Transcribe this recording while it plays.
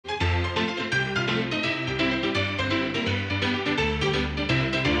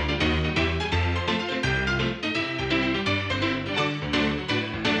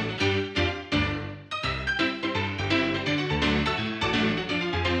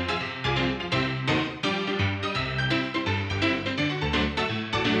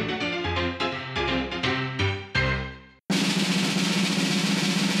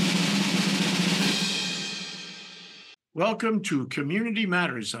Welcome to Community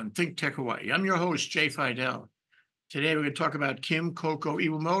Matters on ThinkTech Hawaii. I'm your host, Jay Fidell. Today, we're going to talk about Coco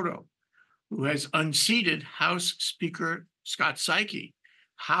Iwamoto, who has unseated House Speaker Scott Saiki.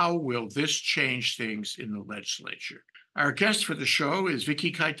 How will this change things in the legislature? Our guest for the show is Vicky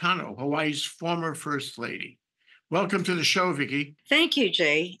Cayetano, Hawaii's former First Lady. Welcome to the show, Vicky. Thank you,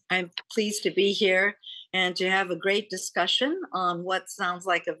 Jay. I'm pleased to be here and to have a great discussion on what sounds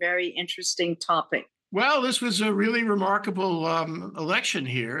like a very interesting topic. Well, this was a really remarkable election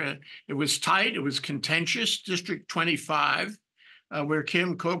here. It was tight. It was contentious. District 25, where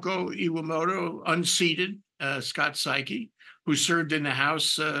Coco Iwamoto unseated Scott Saiki, who served in the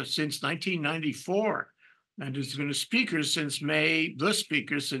House since 1994 and has been the speaker since May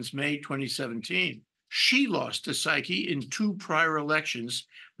 2017. She lost to Saiki in two prior elections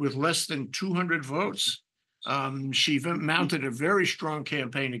with less than 200 votes. She mounted a very strong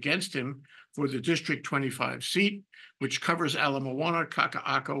campaign against him for the District 25 seat, which covers Ala Moana,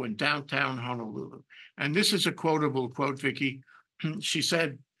 Kakaako, and Downtown Honolulu. And this is a quotable quote, Vicky. She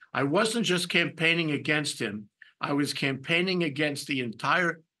said, "I wasn't just campaigning against him. I was campaigning against the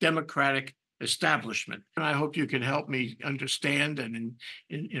entire Democratic establishment." And I hope you can help me understand and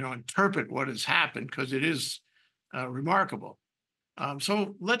interpret what has happened, because it is remarkable.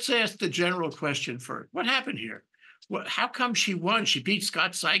 So let's ask the general question first. What happened here? How come she won? She beat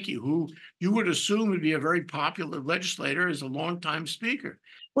Scott Saiki, who you would assume would be a very popular legislator as a longtime speaker.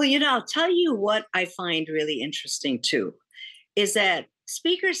 Well, I'll tell you what I find really interesting, too, is that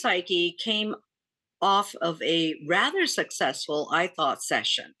Speaker Saiki came off of a rather successful, I thought,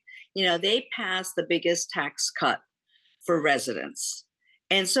 session. They passed the biggest tax cut for residents.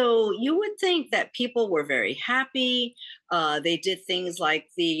 And so you would think that people were very happy. They did things like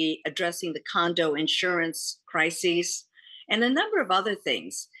addressing the condo insurance crises and a number of other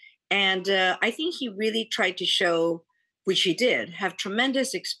things. And I think he really tried to show, which he did, have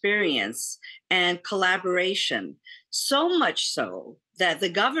tremendous experience and collaboration, so much so that the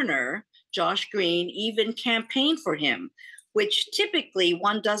governor, Josh Green, even campaigned for him, which typically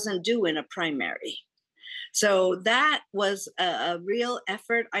one doesn't do in a primary. So that was a real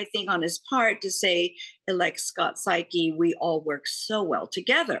effort, I think, on his part to say, elect Scott Saiki, we all work so well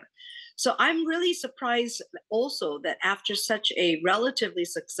together. So I'm really surprised also that after such a relatively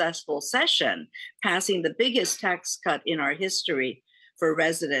successful session, passing the biggest tax cut in our history for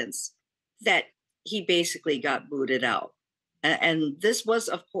residents, that he basically got booted out. And this was,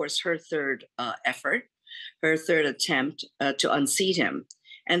 of course, her third effort, her third attempt to unseat him.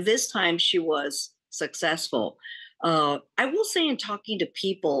 And this time she was successful. I will say, in talking to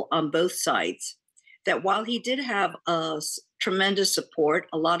people on both sides, that while he did have tremendous support,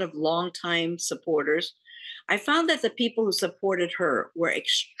 a lot of longtime supporters, I found that the people who supported her were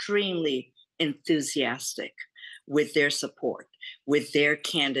extremely enthusiastic with their support, with their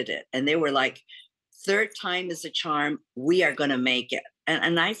candidate. And they were like, third time is a charm, we are going to make it.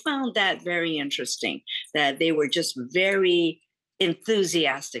 And I found that very interesting, that they were just very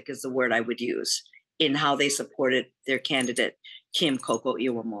enthusiastic, is the word I would use, in how they supported their candidate, Coco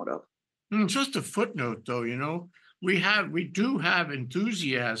Iwamoto. Just a footnote, though, we do have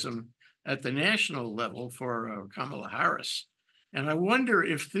enthusiasm at the national level for Kamala Harris. And I wonder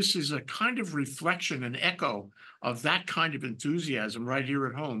if this is a kind of reflection, an echo of that kind of enthusiasm right here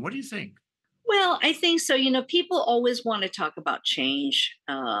at home. What do you think? Well, I think so. People always want to talk about change.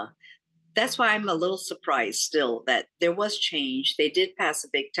 That's why I'm a little surprised still that there was change. They did pass a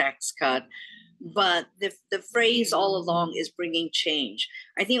big tax cut. But the phrase all along is bringing change.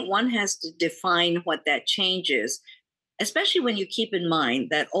 I think one has to define what that change is, especially when you keep in mind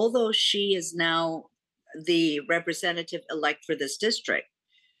that although she is now the representative-elect for this district,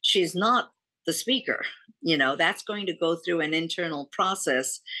 she's not the speaker. That's going to go through an internal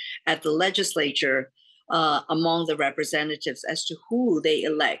process at the legislature among the representatives as to who they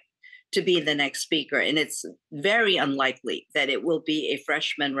elect to be the next speaker. And it's very unlikely that it will be a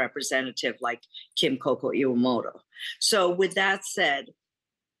freshman representative like Coco Iwamoto. So with that said,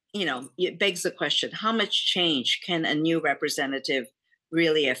 it begs the question, how much change can a new representative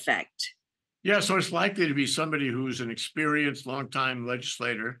really affect? Yeah, so it's likely to be somebody who's an experienced longtime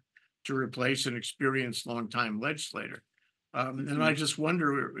legislator to replace an experienced longtime legislator. And I just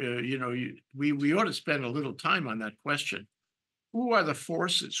wonder, we ought to spend a little time on that question. Who are the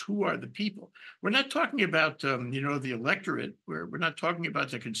forces? Who are the people? We're not talking about, the electorate. We're not talking about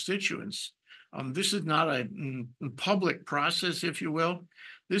the constituents. This is not a public process, if you will.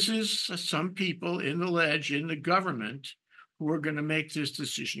 This is some people in the government who are going to make this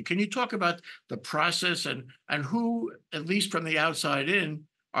decision. Can you talk about the process and who, at least from the outside in,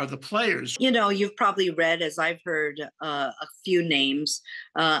 are the players. You've probably read, as I've heard, a few names.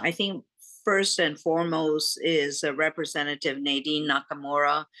 I think first and foremost is Representative Nadine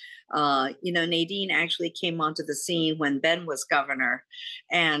Nakamura. Nadine actually came onto the scene when Ben was governor,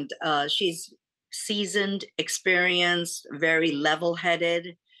 and she's seasoned, experienced, very level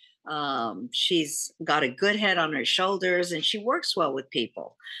headed. She's got a good head on her shoulders and she works well with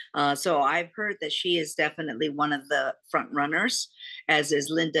people. So I've heard that she is definitely one of the front runners, as is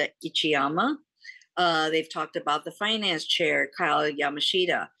Linda Ichiyama. They've talked about the finance chair, Kyle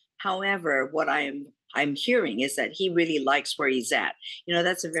Yamashita. However, what I'm hearing is that he really likes where he's at.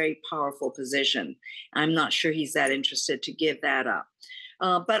 That's a very powerful position. I'm not sure he's that interested to give that up.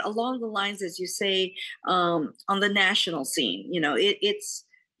 But along the lines, as you say, on the national scene,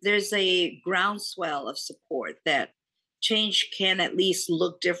 there's a groundswell of support that change can at least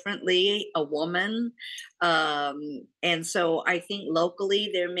look differently, a woman. And so I think locally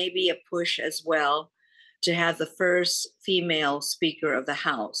there may be a push as well to have the first female Speaker of the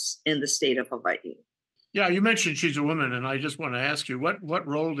House in the state of Hawaii. Yeah, you mentioned she's a woman, and I just want to ask you, what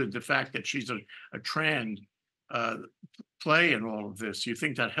role did the fact that she's a trans play in all of this? Do you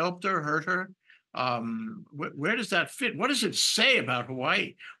think that helped her, hurt her? Where does that fit? What does it say about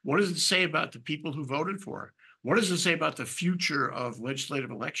Hawaii? What does it say about the people who voted for her? What does it say about the future of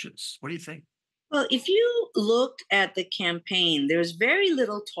legislative elections? What do you think? Well, if you looked at the campaign, there's very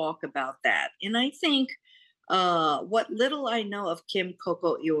little talk about that. And I think what little I know of Kim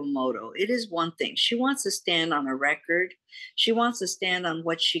Coco Iwamoto, it is one thing. She wants to stand on a record. She wants to stand on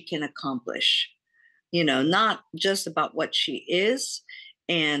what she can accomplish, not just about what she is.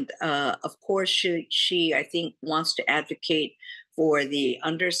 And of course, she, I think, wants to advocate for the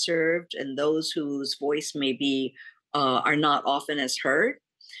underserved and those whose voice maybe are not often as heard.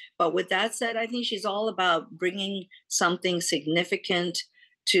 But with that said, I think she's all about bringing something significant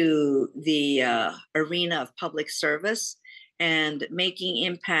to the arena of public service and making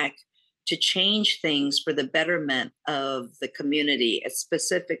impact to change things for the betterment of the community,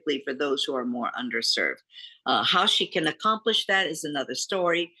 specifically for those who are more underserved. How she can accomplish that is another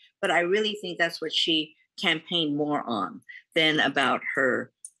story, but I really think that's what she campaigned more on than about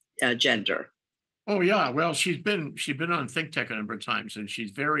her gender. Oh yeah, well she's been on ThinkTech a number of times, and she's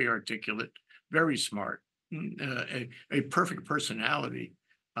very articulate, very smart, a perfect personality,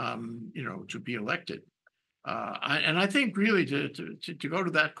 to be elected. And I think really to go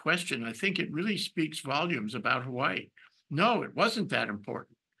to that question, I think it really speaks volumes about Hawaii. No, it wasn't that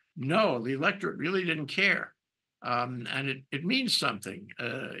important. No, the electorate really didn't care. And it means something.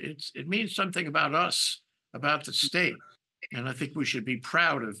 It means something about us, about the state. And I think we should be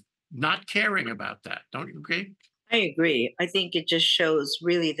proud of not caring about that. Don't you agree? I agree. I think it just shows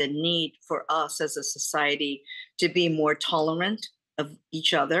really the need for us as a society to be more tolerant of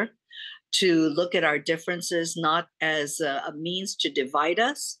each other, to look at our differences not as a means to divide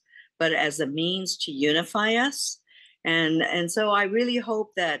us, but as a means to unify us. And so I really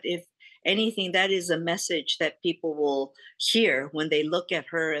hope that if anything, that is a message that people will hear when they look at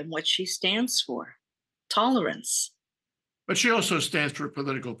her and what she stands for: tolerance. But she also stands for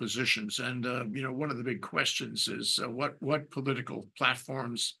political positions. And, one of the big questions is what political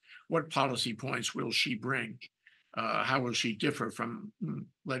platforms, what policy points will she bring? How will she differ from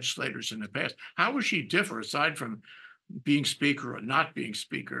legislators in the past? How will she differ, aside from being speaker or not being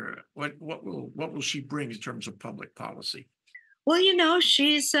speaker? What will she bring in terms of public policy? Well,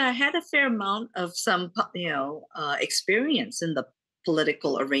 she's had a fair amount of some, experience in the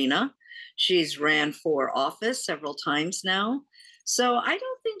political arena. She's ran for office several times now. So I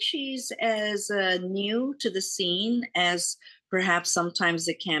don't think she's as new to the scene as perhaps sometimes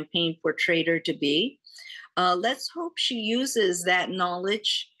the campaign portrayed her to be. Let's hope she uses that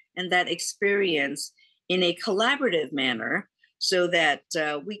knowledge and that experience in a collaborative manner so that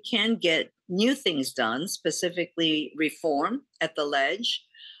we can get new things done, specifically reform at the ledge.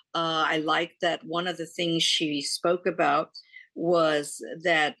 I like that one of the things she spoke about was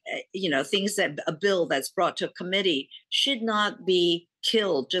that, things that a bill that's brought to a committee should not be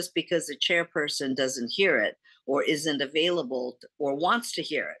killed just because the chairperson doesn't hear it or isn't available or wants to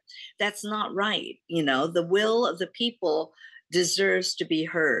hear it. That's not right. The will of the people deserves to be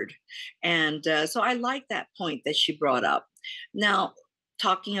heard. And so I like that point that she brought up. Now,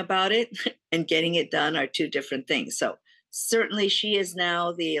 talking about it and getting it done are two different things. So certainly she is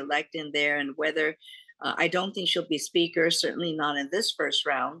now the elect in there, and whether I don't think she'll be speaker, certainly not in this first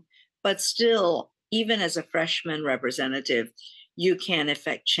round, but still, even as a freshman representative, you can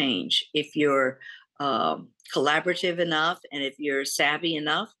affect change if you're collaborative enough and if you're savvy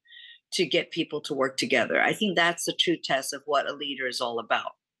enough to get people to work together. I think that's the true test of what a leader is all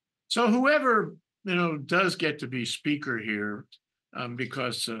about. So whoever, does get to be speaker here,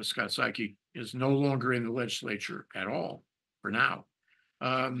 because Scott Saiki is no longer in the legislature at all for now,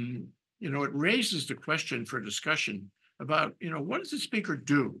 it raises the question for discussion about, what does the speaker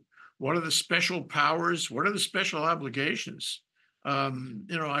do? What are the special powers? What are the special obligations?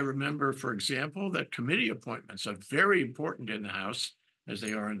 I remember, for example, that committee appointments are very important in the House as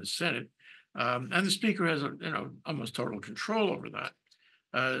they are in the Senate. And the speaker has, almost total control over that.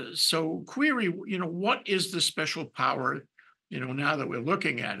 So query, what is the special power, now that we're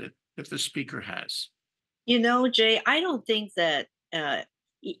looking at it, that the speaker has? Jay, I don't think that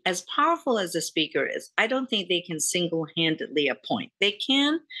as powerful as the speaker is, I don't think they can single handedly appoint. They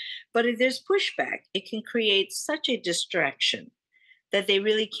can, but if there's pushback, it can create such a distraction that they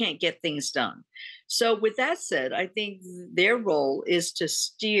really can't get things done. So, with that said, I think their role is to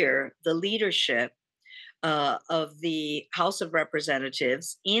steer the leadership of the House of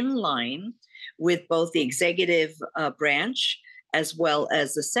Representatives in line with both the executive branch as well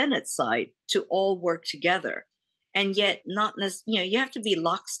as the Senate side to all work together. And yet, not necessarily, you have to be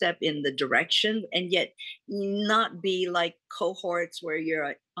lockstep in the direction, and yet not be like cohorts where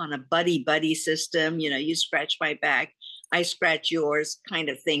you're on a buddy buddy system. You scratch my back, I scratch yours, kind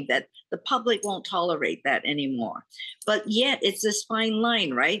of thing. That the public won't tolerate that anymore. But yet, it's this fine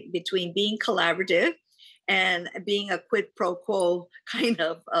line, right, between being collaborative and being a quid pro quo kind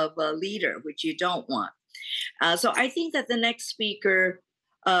of a leader, which you don't want. So I think that the next speaker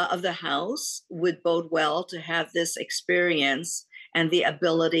of the House would bode well to have this experience and the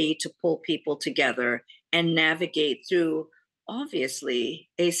ability to pull people together and navigate through, obviously,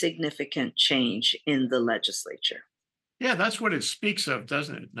 a significant change in the legislature. Yeah, that's what it speaks of,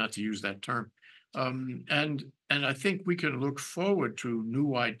 doesn't it? Not to use that term. And I think we can look forward to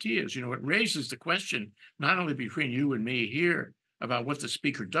new ideas. It raises the question not only between you and me here about what the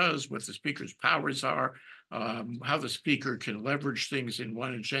speaker does, what the speaker's powers are, how the speaker can leverage things in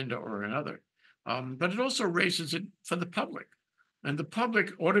one agenda or another, but it also raises it for the public. And the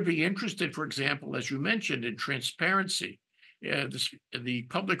public ought to be interested, for example, as you mentioned, in transparency. The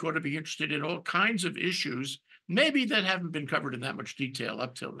public ought to be interested in all kinds of issues, maybe that haven't been covered in that much detail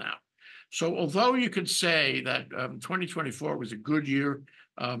up till now. So although you could say that 2024 was a good year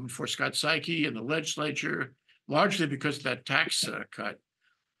for Scott Saiki and the legislature, largely because of that tax cut,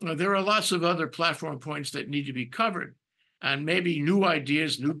 there are lots of other platform points that need to be covered. And maybe new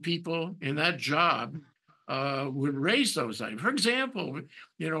ideas, new people in that job would raise those items. For example,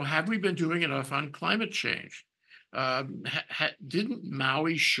 have we been doing enough on climate change? Didn't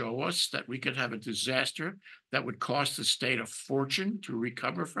Maui show us that we could have a disaster that would cost the state a fortune to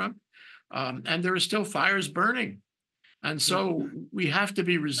recover from? And there are still fires burning. And so we have to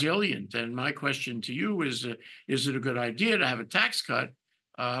be resilient. And my question to you is it a good idea to have a tax cut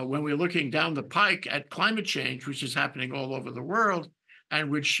when we're looking down the pike at climate change, which is happening all over the world,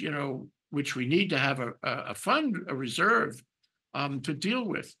 and which we need to have a fund, a reserve to deal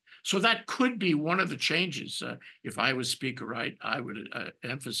with? So that could be one of the changes. If I was speaker, right, I would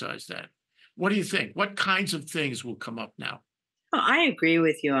emphasize that. What do you think? What kinds of things will come up now? Well, I agree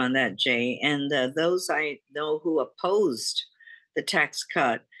with you on that, Jay. And those I know who opposed the tax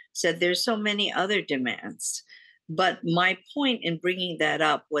cut said there's so many other demands. But my point in bringing that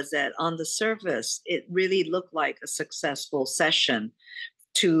up was that on the surface, it really looked like a successful session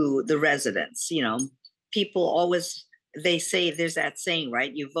to the residents. People always, they say there's that saying,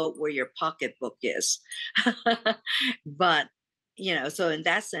 right? You vote where your pocketbook is. But, so in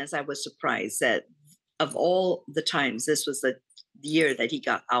that sense, I was surprised that of all the times, this was the year that he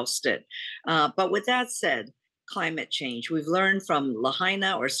got ousted. But with that said, climate change, we've learned from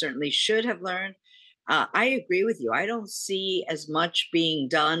Lahaina, or certainly should have learned. I agree with you. I don't see as much being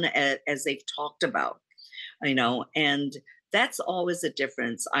done as they've talked about, and that's always the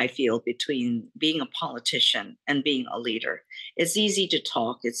difference, I feel, between being a politician and being a leader. It's easy to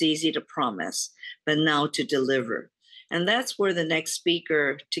talk, it's easy to promise, but now to deliver. And that's where the next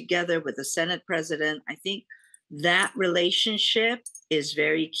speaker, together with the Senate president, I think that relationship is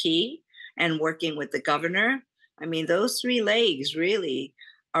very key. And working with the governor, I mean, those three legs really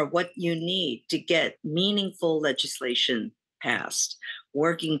are what you need to get meaningful legislation passed,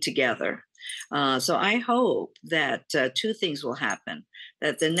 working together. So I hope that two things will happen,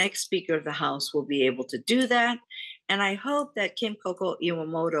 that the next Speaker of the House will be able to do that. And I hope that Coco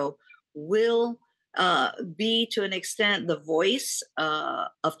Iwamoto will be, to an extent, the voice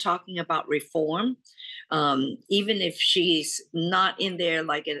of talking about reform, even if she's not in there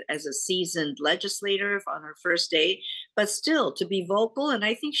like as a seasoned legislator on her first day, but still to be vocal. And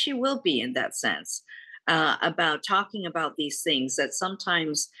I think she will be in that sense. about talking about these things that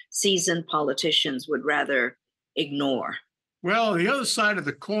sometimes seasoned politicians would rather ignore. Well, the other side of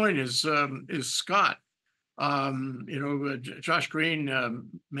the coin is Scott. Josh Green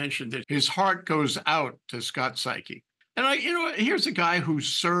mentioned that his heart goes out to Scott Saiki. And here's a guy who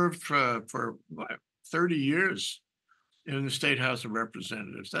served for what, 30 years in the State House of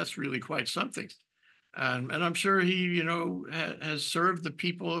Representatives. That's really quite something. And I'm sure he, has served the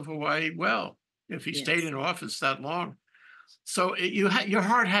people of Hawaii well if he stayed in office that long. So your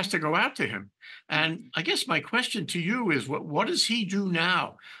heart has to go out to him. And I guess my question to you is, what does he do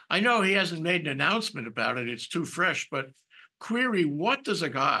now? I know he hasn't made an announcement about it. It's too fresh, but query, what does a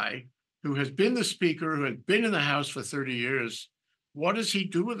guy who has been the speaker, who has been in the House for 30 years, what does he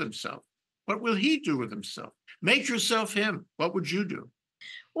do with himself? What will he do with himself? Make yourself him. What would you do?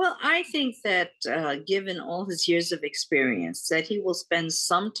 Well, I think that given all his years of experience, that he will spend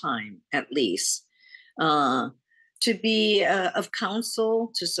some time at least to be of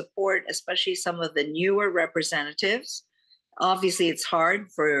counsel, to support, especially some of the newer representatives. Obviously, it's hard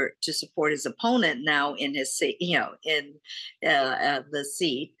to support his opponent now in his seat, in the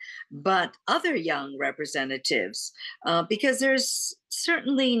seat, but other young representatives, because there's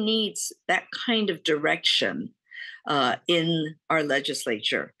certainly needs that kind of direction in our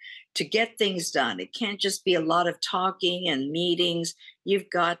legislature to get things done. It can't just be a lot of talking and meetings. You've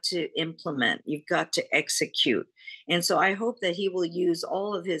got to implement, you've got to execute. And so I hope that he will use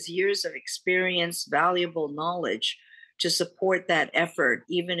all of his years of experience, valuable knowledge to support that effort,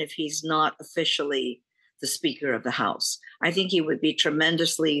 even if he's not officially the Speaker of the House. I think he would be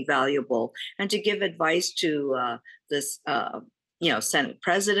tremendously valuable, and to give advice to this, Senate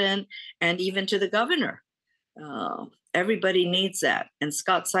President, and even to the governor. Everybody needs that. And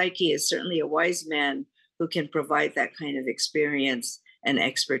Scott Saiki is certainly a wise man who can provide that kind of experience and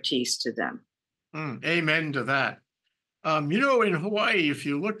expertise to them. Amen to that. In Hawaii, if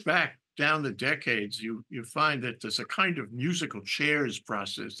you look back down the decades, you find that there's a kind of musical chairs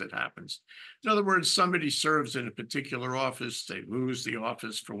process that happens. In other words, somebody serves in a particular office, they lose the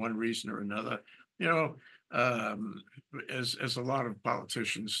office for one reason or another. As a lot of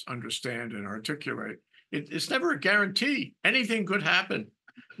politicians understand and articulate, it's never a guarantee. Anything could happen.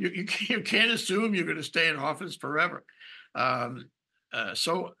 You can't assume you're going to stay in office forever.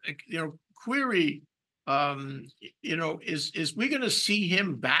 Query, is we going to see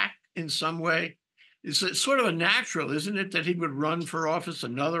him back in some way? It's sort of a natural, isn't it, that he would run for office,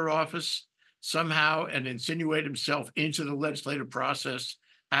 another office somehow, and insinuate himself into the legislative process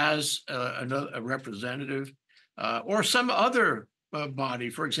as a representative or some other body,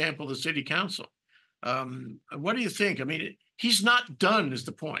 for example, the city council. What do you think? I mean, he's not done is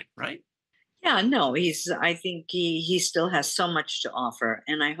the point, right? Yeah, no, I think he still has so much to offer.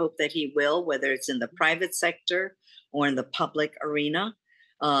 And I hope that he will, whether it's in the private sector or in the public arena.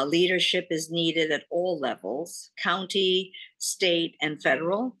 Leadership is needed at all levels, county, state, and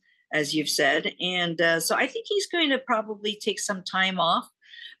federal, as you've said. And so I think he's going to probably take some time off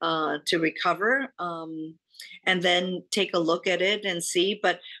to recover. And then take a look at it and see.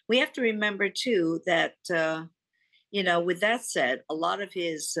 But we have to remember, too, that, with that said, a lot of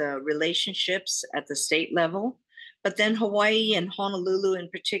his relationships at the state level, but then Hawaii and Honolulu in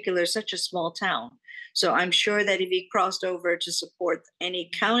particular, such a small town. So I'm sure that if he crossed over to support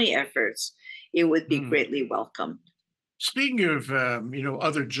any county efforts, it would be greatly welcomed. Speaking of,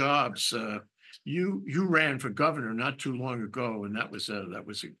 other jobs, you ran for governor not too long ago, and that was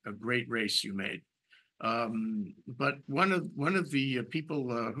a great race you made. But one of the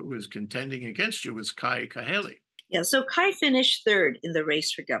people who was contending against you was Kai Kahele. Yeah, so Kai finished third in the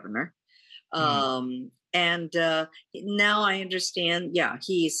race for governor. And now I understand,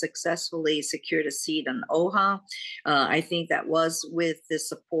 he successfully secured a seat on OHA. I think that was with the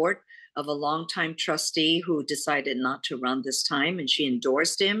support of a longtime trustee who decided not to run this time, and she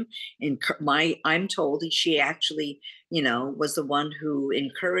endorsed him. And I'm told she actually, was the one who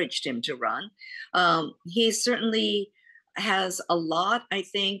encouraged him to run. He certainly has a lot, I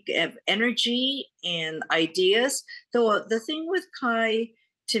think, of energy and ideas. Though the thing with Kai,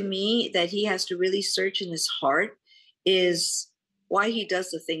 to me, that he has to really search in his heart is why he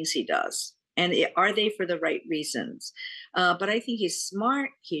does the things he does. And are they for the right reasons? But I think he's smart,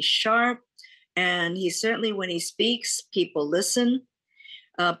 he's sharp, and he certainly, when he speaks, people listen.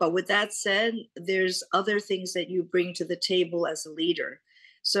 But with that said, there's other things that you bring to the table as a leader.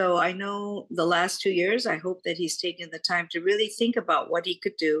 So I know the last 2 years, I hope that he's taken the time to really think about what he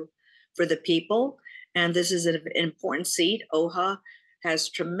could do for the people. And this is an important seat. OHA has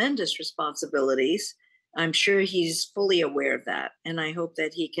tremendous responsibilities. I'm sure he's fully aware of that. And I hope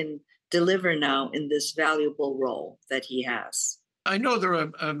that he can deliver now in this valuable role that he has. I know there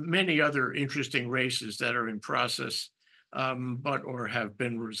are many other interesting races that are in process, but or have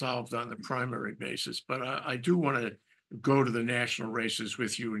been resolved on the primary basis. But I do want to go to the national races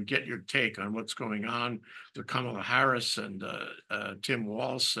with you and get your take on what's going on to Kamala Harris and Tim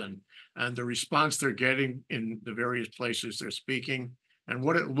Walz and the response they're getting in the various places they're speaking and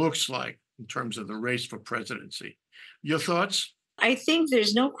what it looks like in terms of the race for presidency. Your thoughts? I think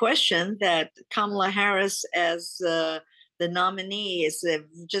there's no question that Kamala Harris, as the nominee, is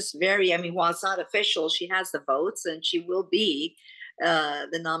just very, I mean, while it's not official, she has the votes and she will be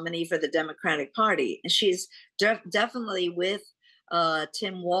the nominee for the Democratic Party. And she's definitely with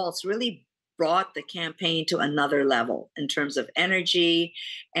Tim Walz, really brought the campaign to another level in terms of energy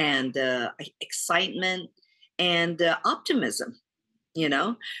and excitement and optimism, you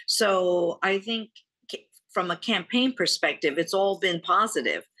know? So I think from a campaign perspective, it's all been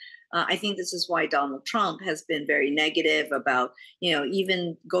positive. I think this is why Donald Trump has been very negative about,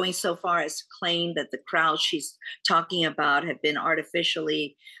 even going so far as to claim that the crowd she's talking about have been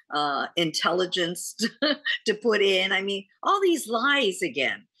artificially intelligenced to put in. I mean, all these lies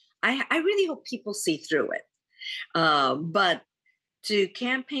again. I really hope people see through it. But to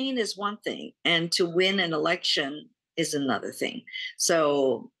campaign is one thing, and to win an election is another thing.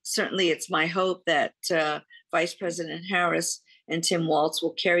 So certainly it's my hope that Vice President Harris and Tim Walz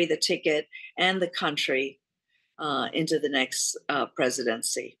will carry the ticket and the country into the next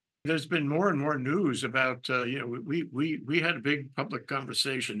presidency. There's been more and more news about, we had a big public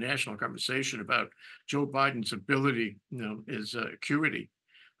conversation, national conversation about Joe Biden's ability, his acuity.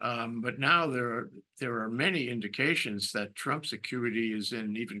 But now there are many indications that Trump's acuity is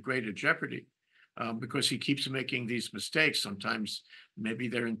in even greater jeopardy because he keeps making these mistakes. Sometimes maybe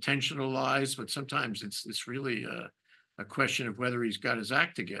they're intentional lies, but sometimes it's really a question of whether he's got his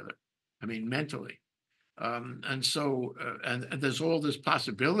act together. I mean, mentally. And so, and there's all this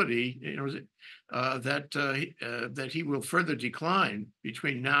possibility, that he will further decline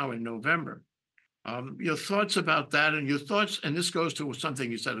between now and November. Your thoughts about that, and your thoughts, and this goes to something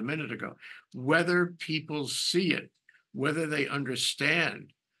you said a minute ago, whether people see it, whether they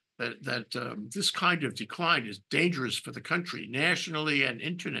understand that this kind of decline is dangerous for the country, nationally and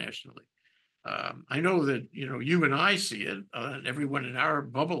internationally. I know that you and I see it, and everyone in our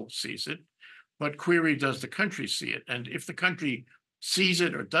bubble sees it, but query, does the country see it? And if the country sees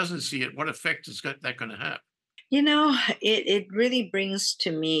it or doesn't see it, what effect is that going to have? It really brings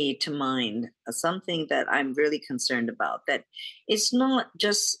to mind something that I'm really concerned about, that it's not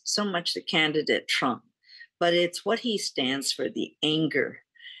just so much the candidate Trump, but it's what he stands for, the anger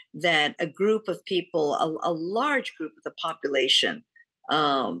that a group of people, a large group of the population,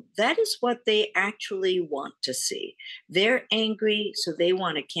 that is what they actually want to see. They're angry, so they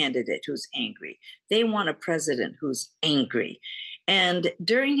want a candidate who's angry. They want a president who's angry. And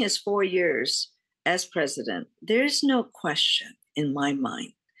during his 4 years as president, there's no question in my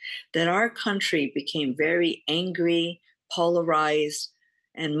mind that our country became very angry, polarized,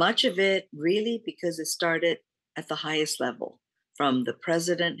 and much of it really because it started at the highest level from the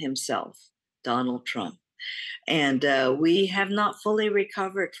president himself, Donald Trump. And we have not fully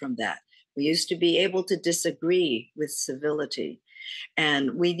recovered from that. We used to be able to disagree with civility,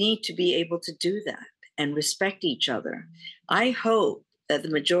 and we need to be able to do that and respect each other. I hope that the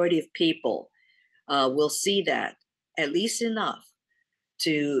majority of people will see that, at least enough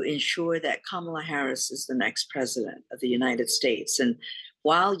to ensure that Kamala Harris is the next president of the United States. And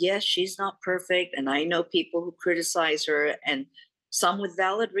while, yes, she's not perfect, and I know people who criticize her, and some with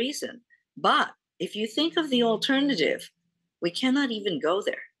valid reason, but if you think of the alternative, we cannot even go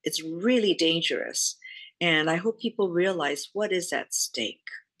there. It's really dangerous. And I hope people realize what is at stake.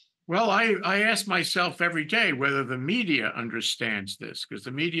 Well, I ask myself every day whether the media understands this, because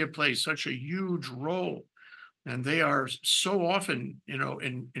the media plays such a huge role. And they are so often,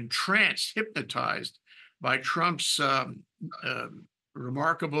 entranced, hypnotized by Trump's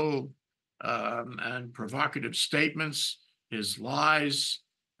remarkable and provocative statements, his lies,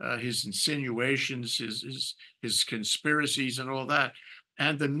 his insinuations, his conspiracies, and all that.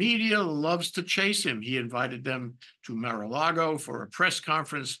 And the media loves to chase him. He invited them to Mar-a-Lago for a press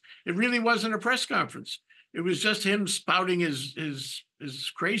conference. It really wasn't a press conference. It was just him spouting his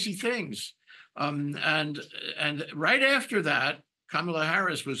crazy things. And right after that, Kamala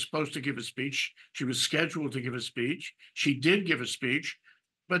Harris was supposed to give a speech. She was scheduled to give a speech. She did give a speech,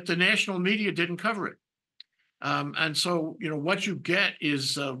 but the national media didn't cover it. And so, what you get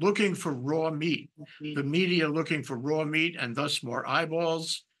is looking for raw meat, the media looking for raw meat and thus more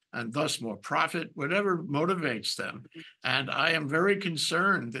eyeballs, and thus more profit, whatever motivates them. And I am very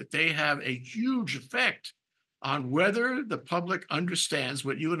concerned that they have a huge effect on whether the public understands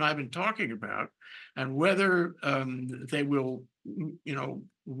what you and I have been talking about, and whether they will,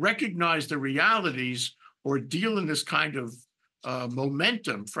 recognize the realities or deal in this kind of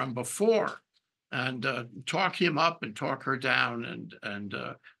momentum from before, and talk him up and talk her down, and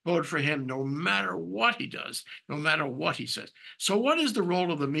vote for him no matter what he does, no matter what he says. So what is the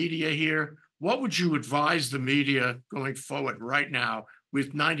role of the media here? What would you advise the media going forward right now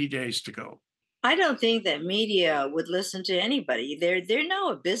with 90 days to go? I don't think that media would listen to anybody. They're now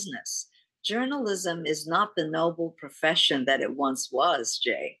a business. Journalism is not the noble profession that it once was,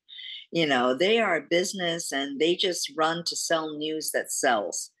 Jay. They are a business and they just run to sell news that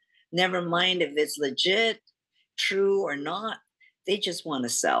sells. Never mind if it's legit, true or not. They just want to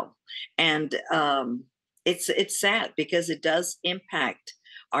sell. And it's sad because it does impact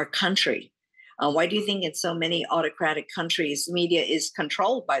our country. Why do you think in so many autocratic countries, media is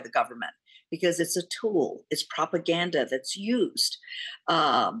controlled by the government? Because it's a tool, it's propaganda that's used.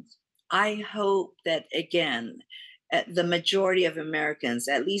 I hope that, again, the majority of Americans,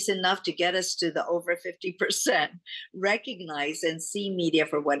 at least enough to get us to the over 50%, recognize and see media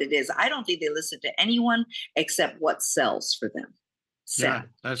for what it is. I don't think they listen to anyone except what sells for them. Yeah,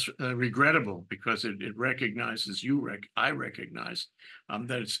 that's regrettable, because it recognizes I recognize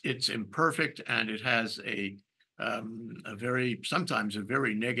that it's imperfect, and it has sometimes a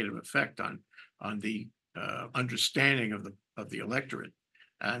very negative effect on the understanding of the electorate,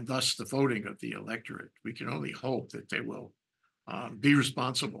 and thus the voting of the electorate. We can only hope that they will be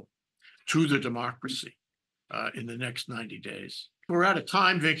responsible to the democracy in the next 90 days. We're out of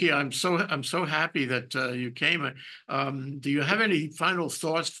time, Vicky. I'm so happy that you came. Do you have any final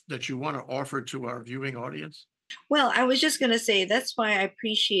thoughts that you want to offer to our viewing audience? Well, I was just going to say that's why I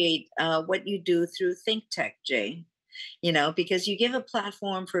appreciate what you do through ThinkTech, Jay. Because you give a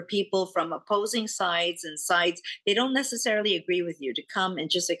platform for people from opposing sides and sides they don't necessarily agree with you to come and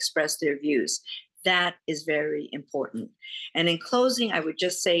just express their views. That is very important. And in closing, I would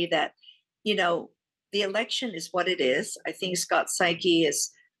just say that, the election is what it is. I think Scott Saiki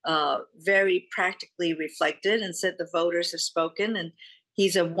is very practically reflected and said the voters have spoken. And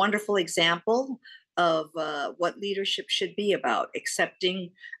he's a wonderful example of what leadership should be about: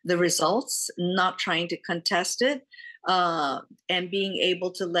 accepting the results, not trying to contest it, and being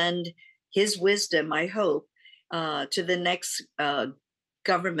able to lend his wisdom, I hope, to the next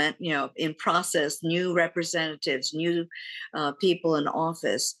government, in process, new representatives, new people in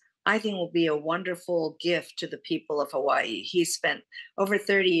office. I think will be a wonderful gift to the people of Hawaii. He spent over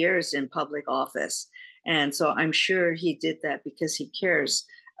 30 years in public office. And so I'm sure he did that because he cares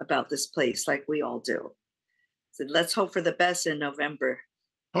about this place like we all do. So let's hope for the best in November.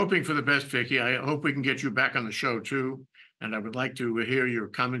 Hoping for the best, Vicky. I hope we can get you back on the show too. And I would like to hear your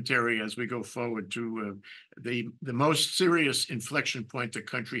commentary as we go forward to the most serious inflection point the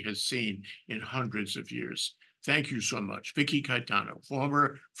country has seen in hundreds of years. Thank you so much. Vicky Cayetano,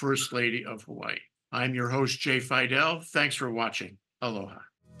 former First Lady of Hawaii. I'm your host, Jay Fidell. Thanks for watching. Aloha.